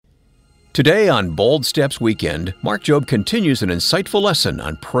Today on Bold Steps Weekend, Mark Jobe continues an insightful lesson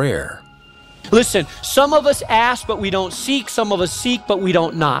on prayer. Listen, some of us ask but we don't seek, some of us seek but we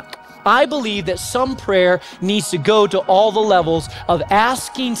don't knock. I believe that some prayer needs to go to all the levels of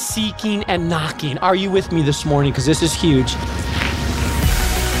asking, seeking, and knocking. Are you with me this morning? Because this is huge.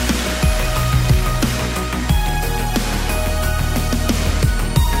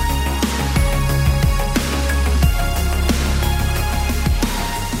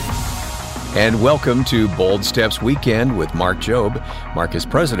 And welcome to Bold Steps Weekend with Mark Jobe. Mark is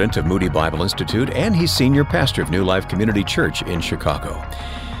president of Moody Bible Institute, and he's senior pastor of New Life Community Church in Chicago.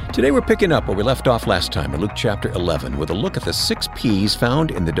 Today we're picking up where we left off last time in Luke chapter 11 with a look at the 6 P's found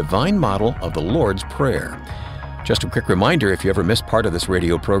in the divine model of the Lord's Prayer. Just a quick reminder, if you ever missed part of this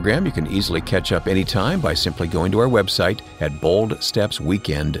radio program, you can easily catch up anytime by simply going to our website at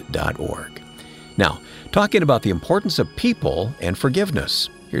boldstepsweekend.org. Now, talking about the importance of people and forgiveness.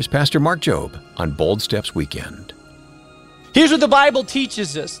 Here's Pastor Mark Jobe on Bold Steps Weekend. Here's what the Bible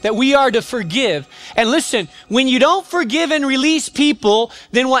teaches us, that we are to forgive. And listen, when you don't forgive and release people,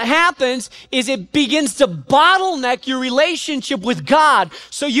 then what happens is it begins to bottleneck your relationship with God.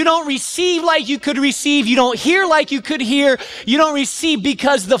 So you don't receive like you could receive, you don't hear like you could hear, you don't receive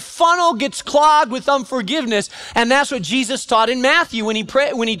because the funnel gets clogged with unforgiveness. And that's what Jesus taught in Matthew when he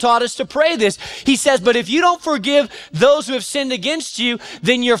taught us to pray this. He says, but if you don't forgive those who have sinned against you,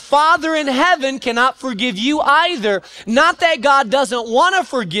 then your Father in heaven cannot forgive you either. Not that God doesn't want to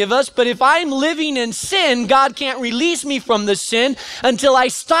forgive us, but if I'm living in sin, God can't release me from the sin until I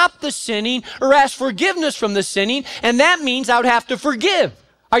stop the sinning or ask forgiveness from the sinning, and that means I would have to forgive.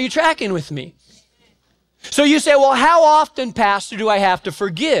 Are you tracking with me? So you say, well, how often, Pastor, do I have to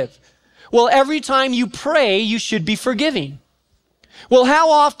forgive? Well, every time you pray, you should be forgiving. Well, how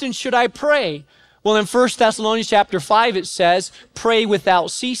often should I pray? Well, in 1 Thessalonians chapter 5, it says, pray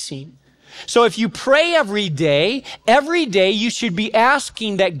without ceasing. So if you pray every day you should be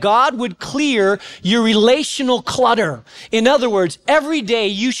asking that God would clear your relational clutter. In other words, every day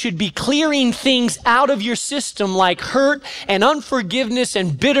you should be clearing things out of your system like hurt and unforgiveness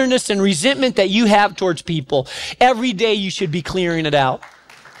and bitterness and resentment that you have towards people. Every day you should be clearing it out.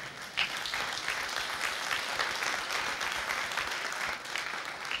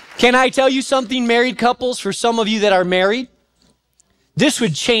 Can I tell you something, married couples, for some of you that are married? This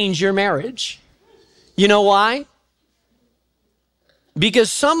would change your marriage. You know why? Because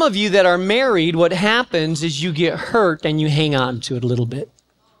some of you that are married, what happens is you get hurt and you hang on to it a little bit.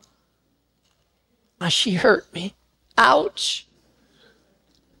 She hurt me. Ouch.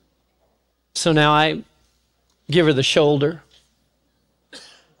 So now I give her the shoulder.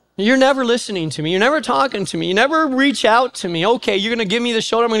 You're never listening to me. You're never talking to me. You never reach out to me. Okay, you're going to give me the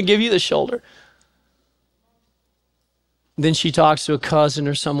shoulder. I'm going to give you the shoulder. Then she talks to a cousin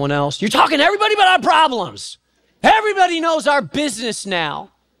or someone else. You're talking to everybody about our problems. Everybody knows our business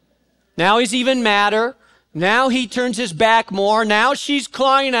now. Now he's even madder. Now he turns his back more. Now she's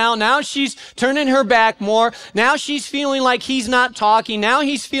crying out. Now she's turning her back more. Now she's feeling like he's not talking. Now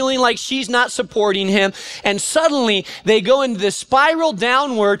he's feeling like she's not supporting him. And suddenly they go into this spiral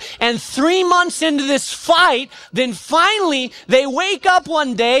downward. And 3 months into this fight, then finally they wake up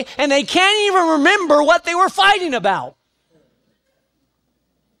one day and they can't even remember what they were fighting about.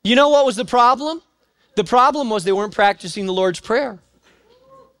 You know what was the problem? The problem was they weren't practicing the Lord's Prayer.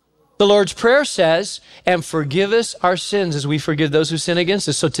 The Lord's Prayer says, and forgive us our sins as we forgive those who sin against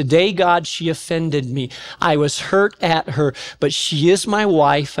us. So today, God, she offended me. I was hurt at her, but she is my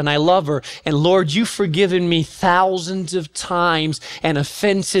wife and I love her. And Lord, you've forgiven me thousands of times, and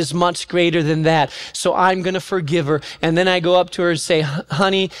offense is much greater than that. So I'm going to forgive her. And then I go up to her and say,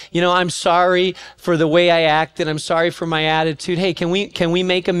 honey, I'm sorry for the way I acted. I'm sorry for my attitude. Hey, can we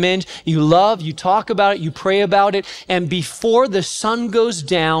make amends? You love, you talk about it, you pray about it. And before the sun goes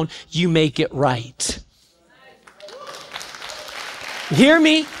down, you make it right. Hear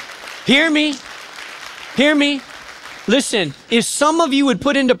me. Listen, if some of you would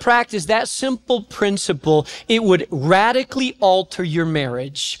put into practice that simple principle, it would radically alter your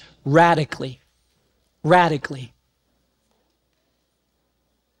marriage. Radically.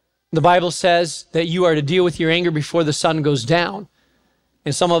 The Bible says that you are to deal with your anger before the sun goes down.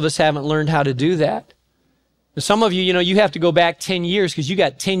 And some of us haven't learned how to do that. Some of you, you have to go back 10 years because you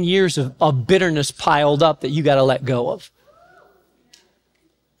got 10 years of bitterness piled up that you got to let go of.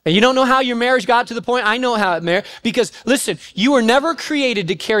 And you don't know how your marriage got to the point. I know how it married. Because listen, you were never created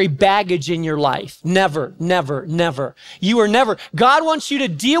to carry baggage in your life. Never, never, never. You were never. God wants you to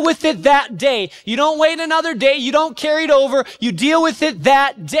deal with it that day. You don't wait another day. You don't carry it over. You deal with it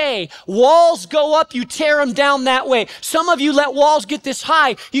that day. Walls go up. You tear them down that way. Some of you let walls get this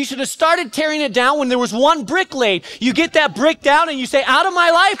high. You should have started tearing it down when there was one brick laid. You get that brick down and you say, out of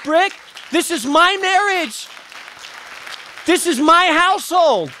my life, brick. This is my marriage. This is my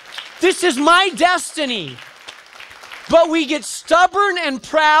household. This is my destiny. But we get stubborn and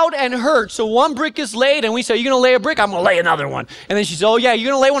proud and hurt. So one brick is laid and we say, you're going to lay a brick? I'm going to lay another one. And then she says, oh yeah,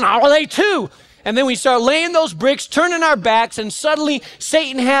 you're going to lay one? I'll lay two. And then we start laying those bricks, turning our backs, and suddenly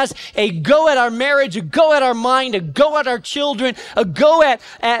Satan has a go at our marriage, a go at our mind, a go at our children, a go at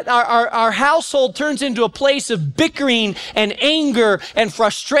our household turns into a place of bickering and anger and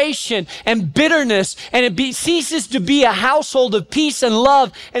frustration and bitterness, and it ceases to be a household of peace and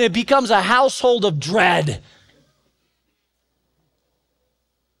love, and it becomes a household of dread.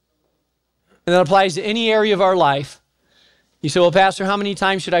 And that applies to any area of our life. You say, well, Pastor, how many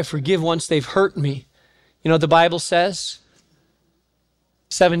times should I forgive once they've hurt me? You know what the Bible says?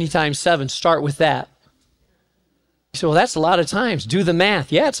 70 times 7. Start with that. You say, well, that's a lot of times. Do the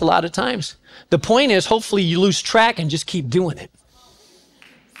math. Yeah, it's a lot of times. The point is, hopefully you lose track and just keep doing it.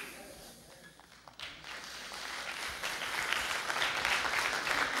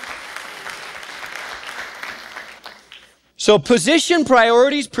 So position,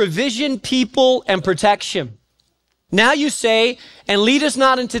 priorities, provision, people, and protection. Now you say, and lead us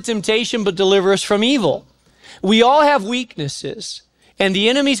not into temptation, but deliver us from evil. We all have weaknesses, and the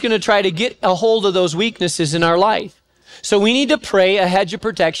enemy's going to try to get a hold of those weaknesses in our life. So we need to pray a hedge of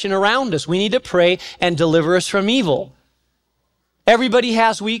protection around us. We need to pray and deliver us from evil. Everybody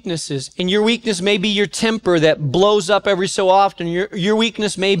has weaknesses, and your weakness may be your temper that blows up every so often. Your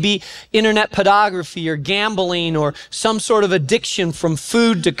weakness may be internet pornography or gambling or some sort of addiction from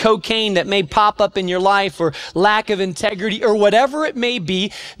food to cocaine that may pop up in your life, or lack of integrity, or whatever it may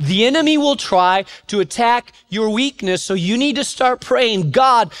be. The enemy will try to attack your weakness, so you need to start praying,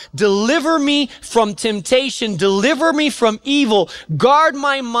 God, deliver me from temptation, deliver me from evil, guard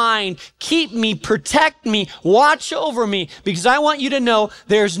my mind, keep me, protect me, watch over me, because I want you to know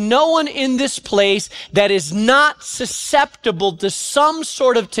there's no one in this place that is not susceptible to some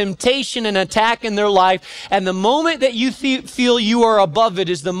sort of temptation and attack in their life. And the moment that you feel you are above it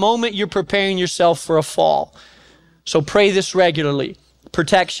is the moment you're preparing yourself for a fall. So pray this regularly.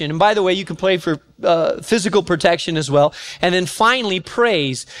 Protection. And by the way, you can pray for physical protection as well. And then finally,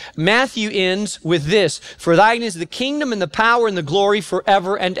 praise. Matthew ends with this: for thine is the kingdom and the power and the glory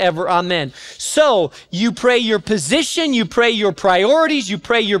forever and ever. Amen. So you pray your position, you pray your priorities, you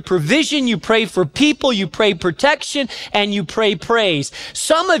pray your provision, you pray for people, you pray protection, and you pray praise.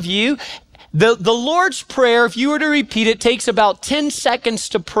 Some of you, the Lord's Prayer, if you were to repeat it, takes about 10 seconds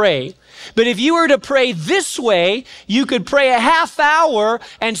to pray. But if you were to pray this way, you could pray a half hour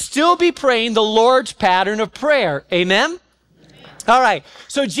and still be praying the Lord's pattern of prayer. Amen? All right.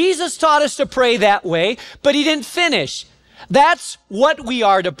 So Jesus taught us to pray that way, but he didn't finish. That's what we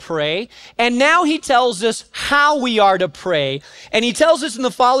are to pray. And now he tells us how we are to pray. And he tells us in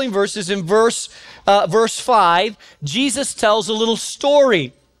the following verses. In verse 5, Jesus tells a little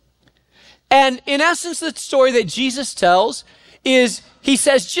story. And in essence, the story that Jesus tells is, he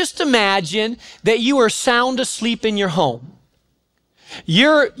says, just imagine that you are sound asleep in your home.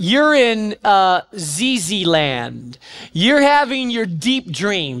 You're in ZZ land. You're having your deep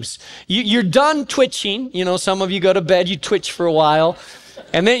dreams. You're done twitching. You know, some of you go to bed, you twitch for a while,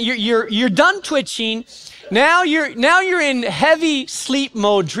 and then you're done twitching. Now you're in heavy sleep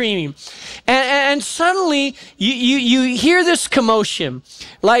mode, dreaming, and suddenly you hear this commotion.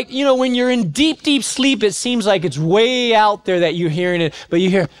 Like, you know, when you're in deep sleep, it seems like it's way out there that you're hearing it, but you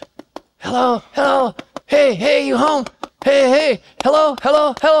hear, hello, hey, you home? Hey, hello,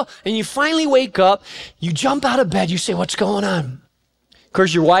 and you finally wake up. You jump out of bed. You say, what's going on? Of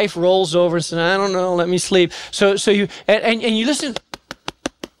course, your wife rolls over and says, I don't know, let me sleep. So you you listen.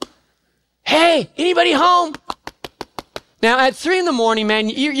 Hey, anybody home? Now, at 3 a.m, man,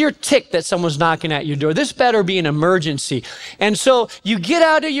 you're ticked that someone's knocking at your door. This better be an emergency. And so you get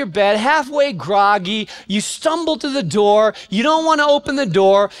out of your bed, halfway groggy. You stumble to the door. You don't want to open the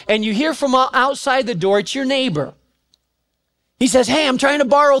door. And you hear from outside the door, it's your neighbor. He says, hey, I'm trying to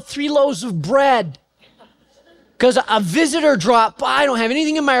borrow 3 loaves of bread because a visitor dropped by. I don't have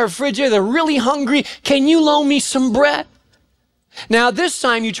anything in my refrigerator. They're really hungry. Can you loan me some bread? Now, this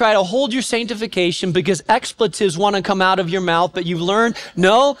time you try to hold your sanctification because expletives want to come out of your mouth, but you've learned,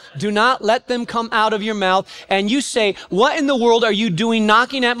 no, do not let them come out of your mouth. And you say, what in the world are you doing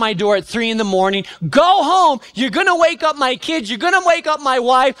knocking at my door at 3 a.m? Go home. You're going to wake up my kids. You're going to wake up my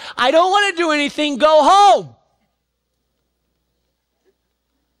wife. I don't want to do anything. Go home.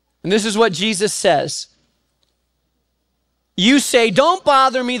 And this is what Jesus says. You say, don't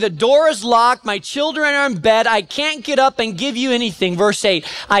bother me. The door is locked. My children are in bed. I can't get up and give you anything. Verse 8,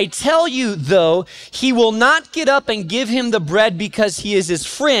 I tell you, though, he will not get up and give him the bread because he is his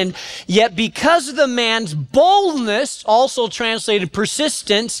friend. Yet because of the man's boldness, also translated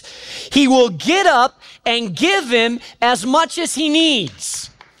persistence, he will get up and give him as much as he needs.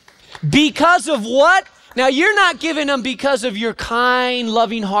 Because of what? Now, you're not giving them because of your kind,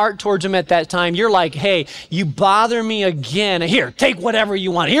 loving heart towards them at that time. You're like, hey, you bother me again. Here, take whatever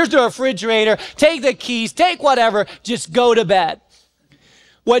you want. Here's the refrigerator. Take the keys. Take whatever. Just go to bed.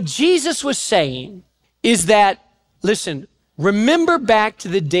 What Jesus was saying is that, listen, remember back to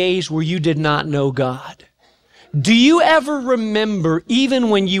the days where you did not know God. Do you ever remember, even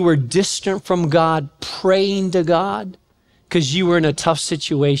when you were distant from God, praying to God because you were in a tough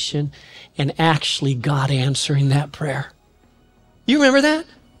situation? And actually God answering that prayer. You remember that?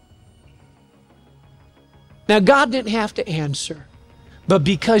 Now, God didn't have to answer, but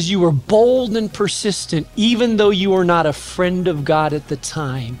because you were bold and persistent, even though you were not a friend of God at the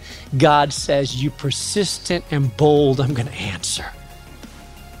time, God says, you persistent and bold, I'm going to answer.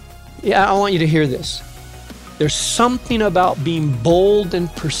 Yeah, I want you to hear this. There's something about being bold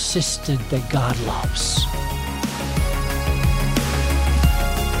and persistent that God loves.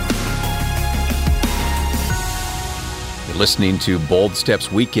 Listening to Bold Steps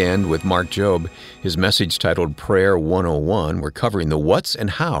Weekend with Mark Jobe. His message titled Prayer 101. We're covering the what's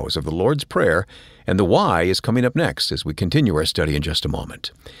and how's of the Lord's Prayer, and the why is coming up next as we continue our study in just a moment.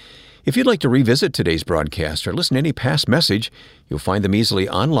 If you'd like to revisit today's broadcast or listen to any past message, you'll find them easily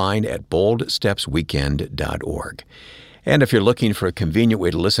online at boldstepsweekend.org. And if you're looking for a convenient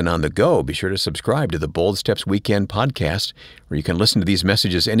way to listen on the go, be sure to subscribe to the Bold Steps Weekend podcast, where you can listen to these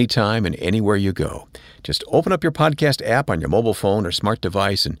messages anytime and anywhere you go. Just open up your podcast app on your mobile phone or smart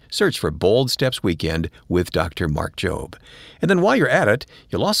device and search for Bold Steps Weekend with Dr. Mark Jobe. And then while you're at it,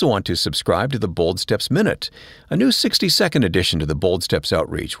 you'll also want to subscribe to the Bold Steps Minute, a new 60-second addition to the Bold Steps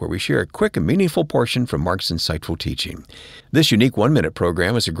Outreach, where we share a quick and meaningful portion from Mark's insightful teaching. This unique one-minute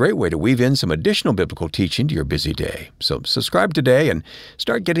program is a great way to weave in some additional biblical teaching to your busy day. So subscribe today and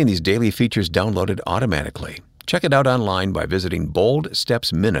start getting these daily features downloaded automatically. Check it out online by visiting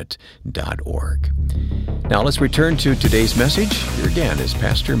boldstepsminute.org. Now let's return to today's message. Here again is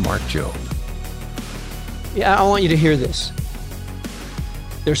Pastor Mark Jobe. Yeah, I want you to hear this.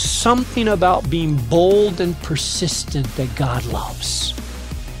 There's something about being bold and persistent that God loves.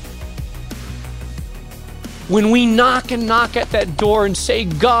 When we knock at that door and say,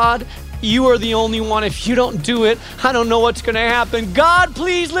 God, you are the only one. If you don't do it, I don't know what's going to happen. God,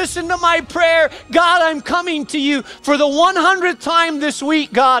 please listen to my prayer. God, I'm coming to you for the 100th time this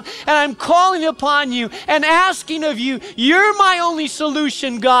week, God, and I'm calling upon you and asking of you. You're my only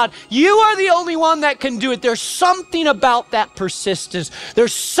solution, God. You are the only one that can do it. There's something about that persistence.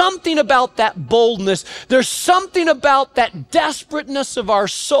 There's something about that boldness. There's something about that desperateness of our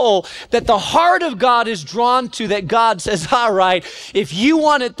soul that the heart of God is drawn to, that God says, all right, if you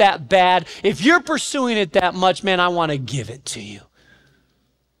want it that bad, if you're pursuing it that much, man, I want to give it to you.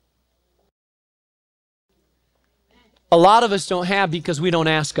 A lot of us don't have because we don't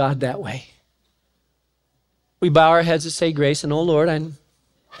ask God that way. We bow our heads and say grace, and oh Lord, I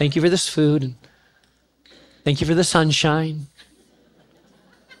thank you for this food, and thank you for the sunshine.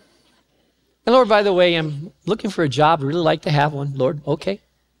 And Lord, by the way, I'm looking for a job. I'd really like to have one. Lord, okay.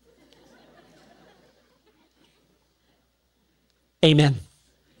 Amen.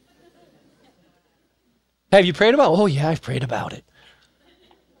 Have you prayed about it? Oh, yeah, I've prayed about it.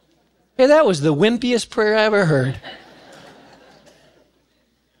 Hey, that was the wimpiest prayer I ever heard.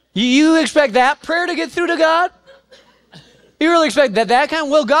 You expect that prayer to get through to God? You really expect that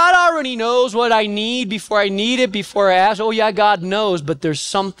kind? Well, God already knows what I need before I need it, before I ask. Oh, yeah, God knows, but there's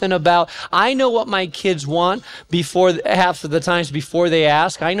something about, I know what my kids want before, half of the times before they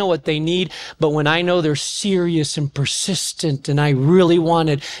ask. I know what they need, but when I know they're serious and persistent and I really want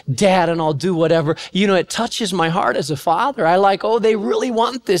it, Dad, and I'll do whatever, you know, it touches my heart as a father. I like, oh, they really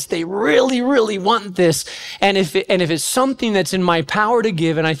want this. They really, really want this. And if it's something that's in my power to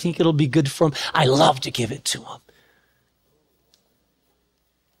give and I think it'll be good for them, I love to give it to them.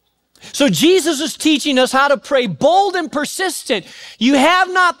 So Jesus is teaching us how to pray bold and persistent. You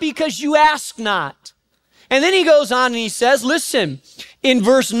have not because you ask not. And then he goes on and he says, listen, in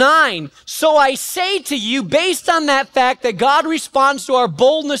verse 9, so I say to you, based on that fact that God responds to our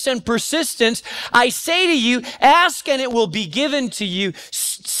boldness and persistence, I say to you, ask and it will be given to you.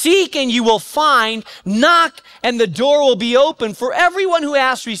 Seek and you will find. Knock and the door will be open. For everyone who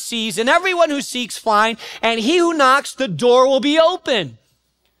asks receives, and everyone who seeks finds, and he who knocks, the door will be open.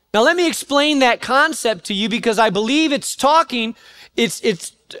 Now let me explain that concept to you, because I believe it's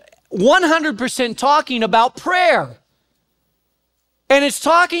 100% talking about prayer. And it's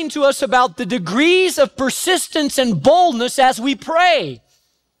talking to us about the degrees of persistence and boldness as we pray.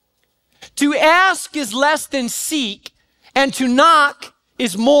 To ask is less than seek, and to knock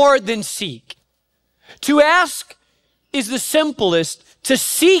is more than seek. To ask is the simplest, to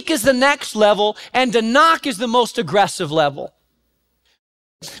seek is the next level, and to knock is the most aggressive level.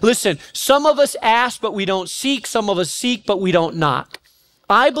 Listen, some of us ask but we don't seek, some of us seek but we don't knock.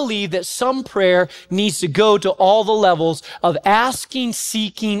 I believe that some prayer needs to go to all the levels of asking,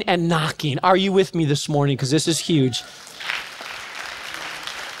 seeking, and knocking. Are you with me this morning? Because this is huge.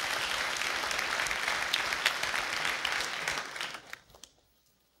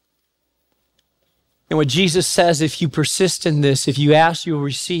 And what Jesus says, if you persist in this, if you ask, you'll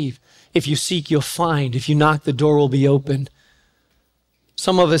receive. If you seek, you'll find. If you knock, the door will be open.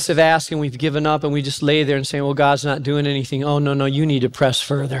 Some of us have asked and we've given up and we just lay there and say, well, God's not doing anything. Oh, no, you need to press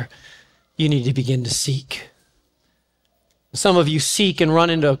further. You need to begin to seek. Some of you seek and run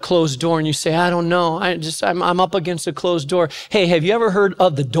into a closed door and you say, I don't know. I'm up against a closed door. Hey, have you ever heard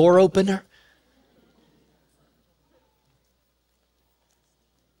of the door opener?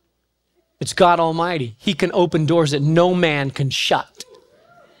 It's God Almighty. He can open doors that no man can shut.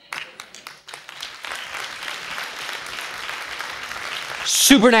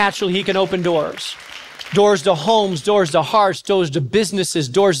 Supernaturally, he can open doors. Doors to homes, doors to hearts, doors to businesses,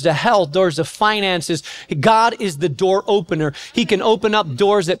 doors to health, doors to finances. God is the door opener. He can open up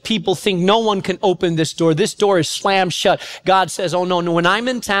doors that people think no one can open this door. This door is slammed shut. God says, oh no, when I'm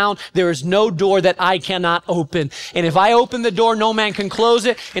in town, there is no door that I cannot open. And if I open the door, no man can close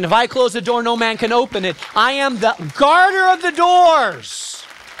it. And if I close the door, no man can open it. I am the guarder of the doors.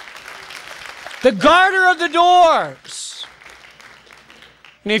 The guarder of the doors.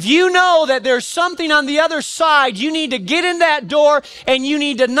 And if you know that there's something on the other side, you need to get in that door and you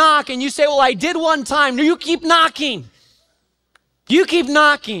need to knock. And you say, well, I did one time. No, you keep knocking. You keep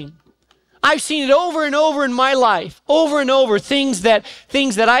knocking. I've seen it over and over in my life. Over and over. Things that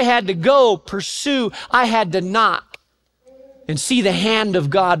I had to go pursue. I had to knock. And see the hand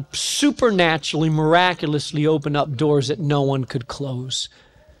of God supernaturally, miraculously open up doors that no one could close.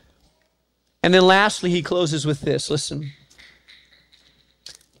 And then lastly, he closes with this. Listen.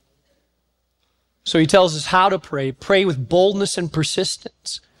 So he tells us how to pray. Pray with boldness and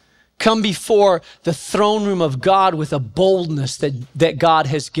persistence. Come before the throne room of God with a boldness that God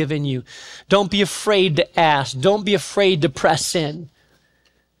has given you. Don't be afraid to ask. Don't be afraid to press in.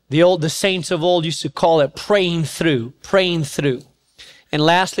 The saints of old used to call it praying through. And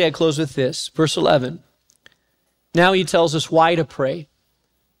lastly, I close with this, verse 11. Now he tells us why to pray.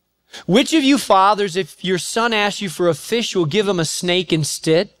 Which of you fathers, if your son asks you for a fish, will give him a snake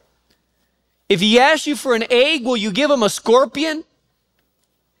instead? If he asks you for an egg, will you give him a scorpion?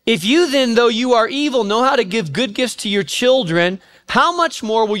 If you then, though you are evil, know how to give good gifts to your children, how much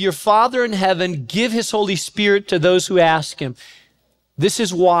more will your Father in heaven give his Holy Spirit to those who ask him? This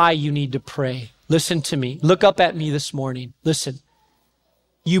is why you need to pray. Listen to me. Look up at me this morning. Listen.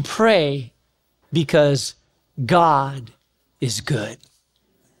 You pray because God is good.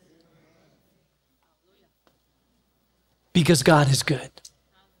 Because God is good.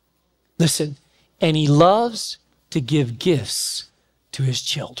 Listen, and he loves to give gifts to his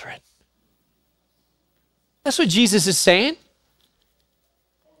children. That's what Jesus is saying.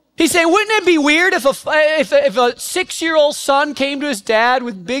 He's saying, wouldn't it be weird if a 6-year-old son came to his dad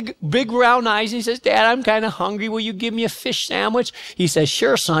with big round eyes and he says, Dad, I'm kind of hungry. Will you give me a fish sandwich? He says,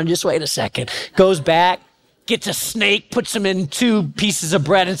 sure, son, just wait a second. Goes back, gets a snake, puts him in 2 pieces of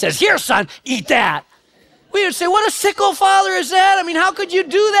bread and says, here, son, eat that. We would say, what a sicko father is that? I mean, how could you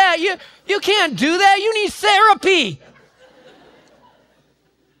do that? You can't do that. You need therapy.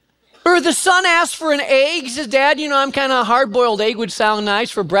 Or the son asks for an egg. He says, Dad, I'm kind of hard-boiled egg would sound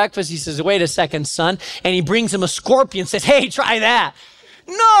nice for breakfast. He says, wait a second, son. And he brings him a scorpion and says, hey, try that.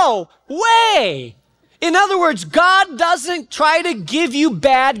 No way. In other words, God doesn't try to give you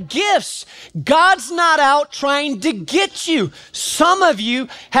bad gifts. God's not out trying to get you. Some of you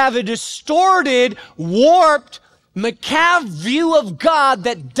have a distorted, warped macabre view of God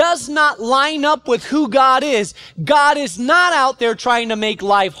that does not line up with who God is. God is not out there trying to make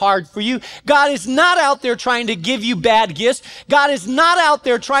life hard for you. God is not out there trying to give you bad gifts. God is not out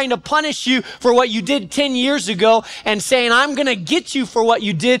there trying to punish you for what you did 10 years ago and saying, I'm going to get you for what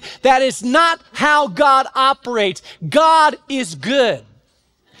you did. That is not how God operates. God is good,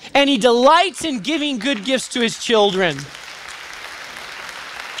 and he delights in giving good gifts to his children.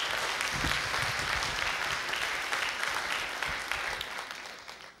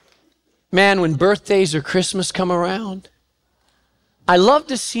 Man, when birthdays or Christmas come around, I love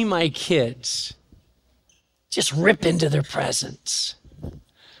to see my kids just rip into their presents.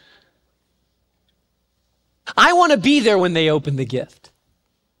 I want to be there when they open the gift.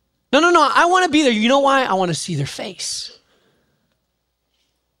 No, I want to be there. You know why? I want to see their face.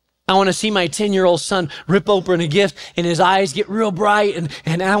 I want to see my 10-year-old son rip open a gift and his eyes get real bright,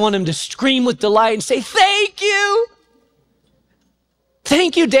 and I want him to scream with delight and say, thank you.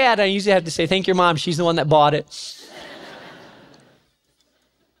 Thank you, Dad. I usually have to say, thank your mom. She's the one that bought it.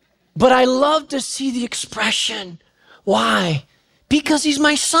 But I love to see the expression. Why? Because he's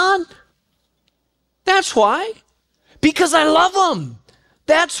my son. That's why. Because I love him.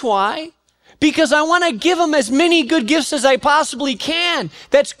 That's why. Because I want to give him as many good gifts as I possibly can.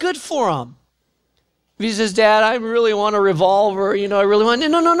 That's good for him. If he says, Dad, I really want a revolver, I really want,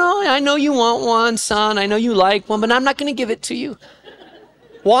 no. I know you want one, son. I know you like one, but I'm not going to give it to you.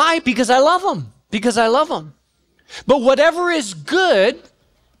 Why? Because I love him. Because I love him. But whatever is good,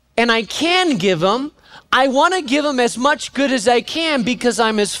 and I can give him, I want to give him as much good as I can because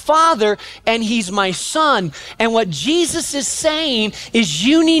I'm his father and he's my son. And what Jesus is saying is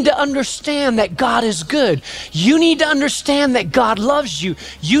you need to understand that God is good. You need to understand that God loves you.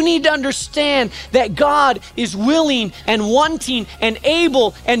 You need to understand that God is willing and wanting and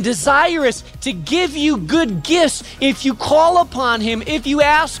able and desirous to give you good gifts if you call upon him, if you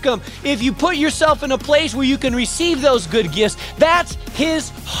ask him, if you put yourself in a place where you can receive those good gifts. That's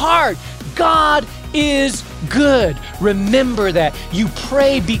his heart. God is good. Remember that. You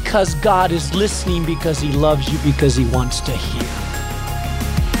pray because God is listening, because he loves you, because he wants to hear.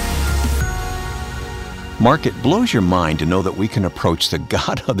 Mark, it blows your mind to know that we can approach the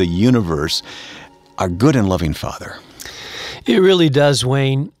God of the universe, our good and loving Father. It really does,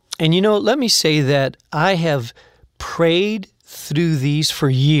 Wayne. And let me say that I have prayed through these for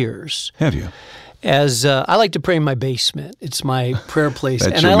years. Have you? As I like to pray in my basement. It's my prayer place.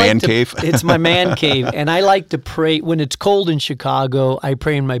 That's your man cave? It's my man cave. And I like to pray when it's cold in Chicago. I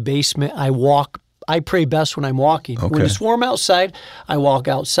pray in my basement. I pray best when I'm walking. Okay. When it's warm outside, I walk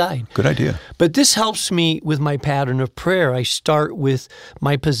outside. Good idea. But this helps me with my pattern of prayer. I start with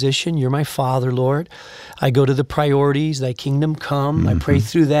my position. You're my Father, Lord. I go to the priorities, thy kingdom come. Mm-hmm. I pray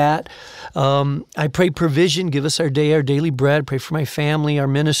through that. I pray provision. Give us our daily bread. Pray for my family, our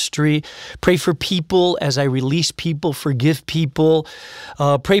ministry. Pray for people as I release people, forgive people.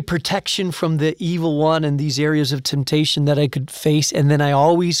 Pray protection from the evil one and these areas of temptation that I could face. And then I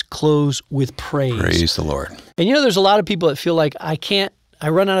always close with praise. Praise the Lord. And there's a lot of people that feel like I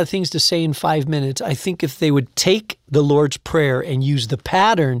run out of things to say in 5 minutes. I think if they would take the Lord's Prayer and use the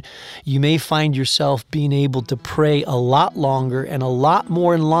pattern, you may find yourself being able to pray a lot longer and a lot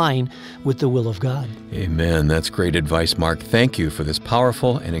more in line with the will of God. Amen. That's great advice, Mark. Thank you for this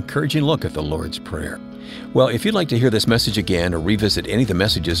powerful and encouraging look at the Lord's Prayer. Well, if you'd like to hear this message again or revisit any of the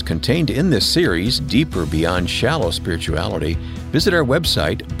messages contained in this series, Deeper Beyond Shallow Spirituality, visit our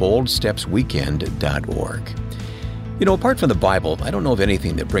website, boldstepsweekend.org. Apart from the Bible, I don't know of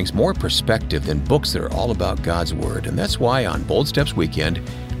anything that brings more perspective than books that are all about God's Word. And that's why on Bold Steps Weekend,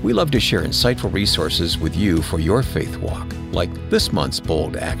 we love to share insightful resources with you for your faith walk, like this month's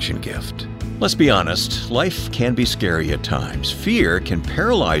Bold Action Gift. Let's be honest, life can be scary at times. Fear can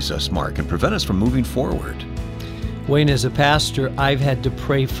paralyze us, Mark, and prevent us from moving forward. Wayne, as a pastor, I've had to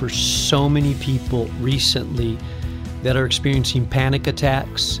pray for so many people recently that are experiencing panic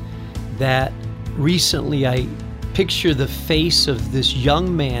attacks, that recently I picture the face of this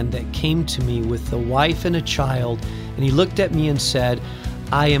young man that came to me with a wife and a child, and he looked at me and said,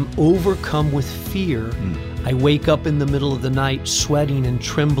 I am overcome with fear. I wake up in the middle of the night sweating and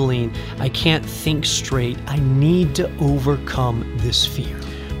trembling. I can't think straight. I need to overcome this fear.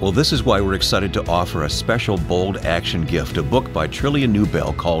 Well, this is why we're excited to offer a special Bold Action Gift, a book by Trillian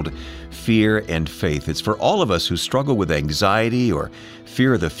Newbell called Fear and Faith. It's for all of us who struggle with anxiety or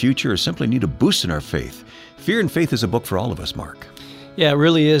fear of the future or simply need a boost in our faith. Fear and Faith is a book for all of us, Mark. Yeah, it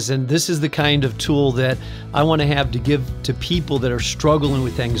really is. And this is the kind of tool that I want to have to give to people that are struggling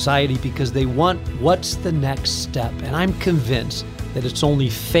with anxiety because they want what's the next step. And I'm convinced that it's only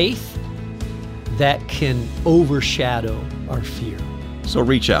faith that can overshadow our fear. So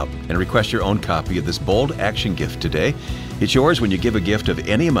reach out and request your own copy of this Bold Action Gift today. It's yours when you give a gift of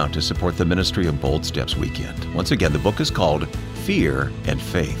any amount to support the ministry of Bold Steps Weekend. Once again, the book is called Fear and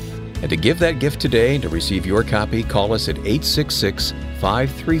Faith. And to give that gift today and to receive your copy, call us at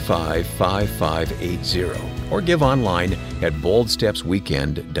 866-535-5580 or give online at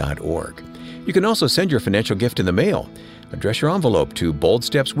boldstepsweekend.org. You can also send your financial gift in the mail. Address your envelope to Bold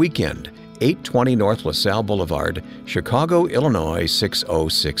Steps Weekend, 820 North LaSalle Boulevard, Chicago, Illinois,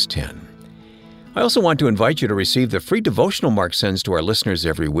 60610. I also want to invite you to receive the free devotional Mark sends to our listeners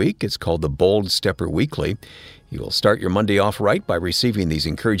every week. It's called the Bold Stepper Weekly. You will start your Monday off right by receiving these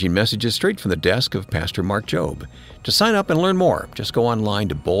encouraging messages straight from the desk of Pastor Mark Jobe. To sign up and learn more, just go online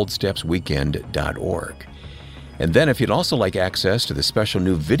to boldstepsweekend.org. And then if you'd also like access to the special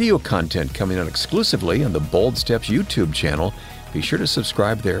new video content coming out exclusively on the Bold Steps YouTube channel, be sure to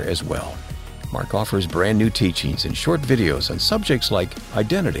subscribe there as well. Mark offers brand new teachings and short videos on subjects like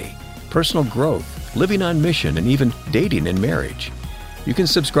identity, personal growth, living on mission, and even dating and marriage. You can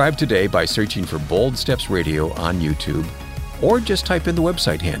subscribe today by searching for Bold Steps Radio on YouTube, or just type in the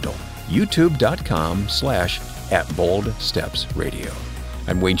website handle, youtube.com/@BoldStepsRadio.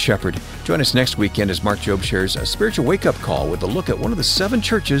 I'm Wayne Shepherd. Join us next weekend as Mark Jobe shares a spiritual wake-up call with a look at one of the 7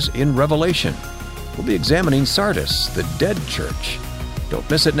 churches in Revelation. We'll be examining Sardis, the dead church. Don't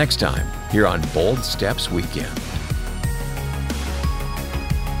miss it next time here on Bold Steps Weekend.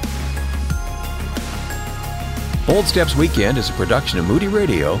 Bold Steps Weekend is a production of Moody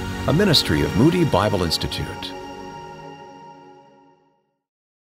Radio, a ministry of Moody Bible Institute.